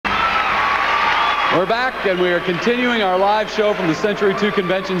We're back, and we are continuing our live show from the Century 2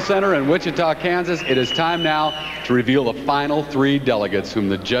 Convention Center in Wichita, Kansas. It is time now to reveal the final 3 delegates whom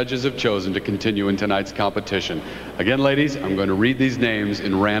the judges have chosen to continue in tonight's competition. Again, ladies, I'm going to read these names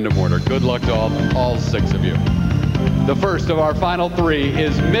in random order. Good luck to all 6 of you. The first of our final 3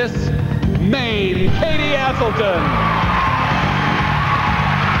 is Miss Maine, Katie Aselton.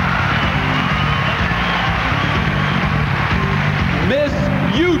 Miss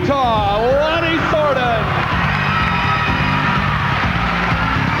Utah, Lonnie Thornton.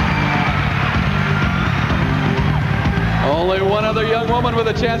 Only one other young woman with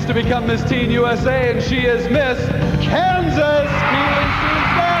a chance to become Miss Teen USA, and she is Miss Kansas, Keely Sue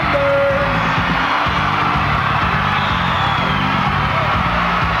Sanders.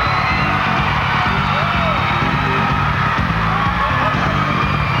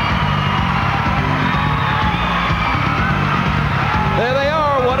 There they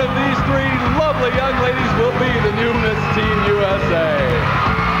are. One of these 3 lovely young ladies will be the new Miss Teen USA.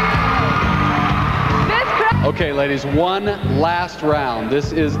 Okay, ladies, one last round.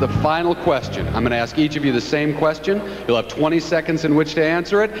 This is the final question. I'm going to ask each of you the same question. You'll have 20 seconds in which to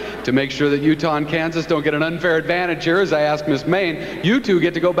answer it. To make sure that Utah and Kansas don't get an unfair advantage here, as I ask Miss Maine, you 2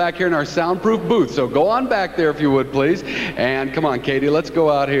 get to go back here in our soundproof booth. So go on back there if you would, please. And come on, Katie, let's go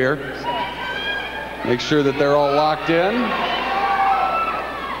out here. Make sure that they're all locked in.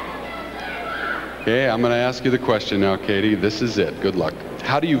 Okay, I'm going to ask you the question now, Katie. This is it. Good luck.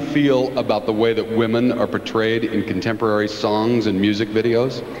 How do you feel about the way that women are portrayed in contemporary songs and music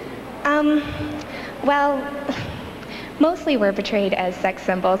videos? Well, mostly we're portrayed as sex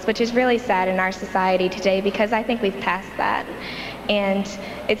symbols, which is really sad in our society today because I think we've passed that. And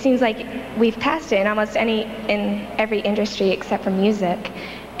it seems like we've passed it in almost in every industry except for music.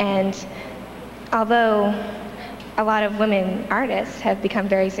 And although a lot of women artists have become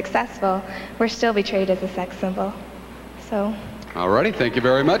very successful, we're still portrayed as a sex symbol. So. All righty, thank you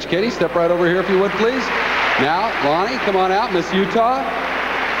very much. Katie, step right over here if you would, please. Now, Lonnie, come on out. Miss Utah.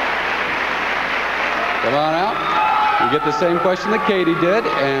 Come on out. You get the same question that Katie did,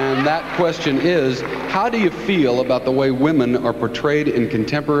 and that question is, how do you feel about the way women are portrayed in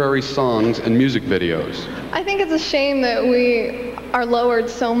contemporary songs and music videos? I think it's a shame that we are lowered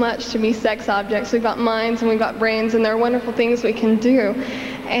so much to be sex objects. We've got minds and we've got brains, and there are wonderful things we can do.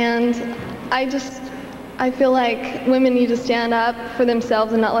 And I feel like women need to stand up for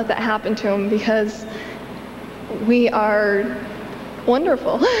themselves and not let that happen to them because we are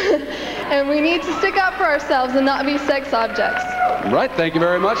wonderful. And we need to stick up for ourselves and not be sex objects. Right, thank you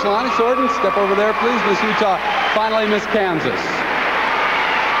very much, Lonnie Thornton. Step over there, please. Miss Utah. Finally, Miss Kansas.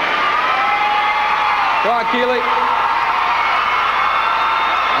 Come on, Keely.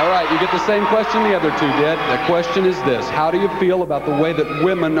 All right, you get the same question the other 2 did. The question is this: how do you feel about the way that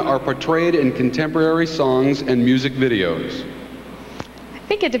women are portrayed in contemporary songs and music videos? I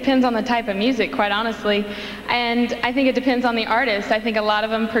think it depends on the type of music, quite honestly. And I think it depends on the artist. I think a lot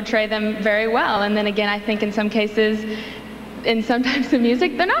of them portray them very well. And then again, I think in some cases, in some types of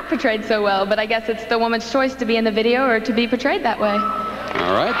music, they're not portrayed so well. But I guess it's the woman's choice to be in the video or to be portrayed that way.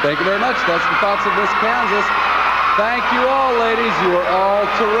 All right, thank you very much. That's the thoughts of Miss Kansas. Thank you all, ladies. You are all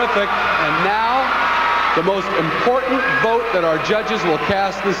terrific. And now, the most important vote that our judges will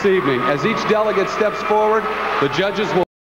cast this evening. As each delegate steps forward, the judges will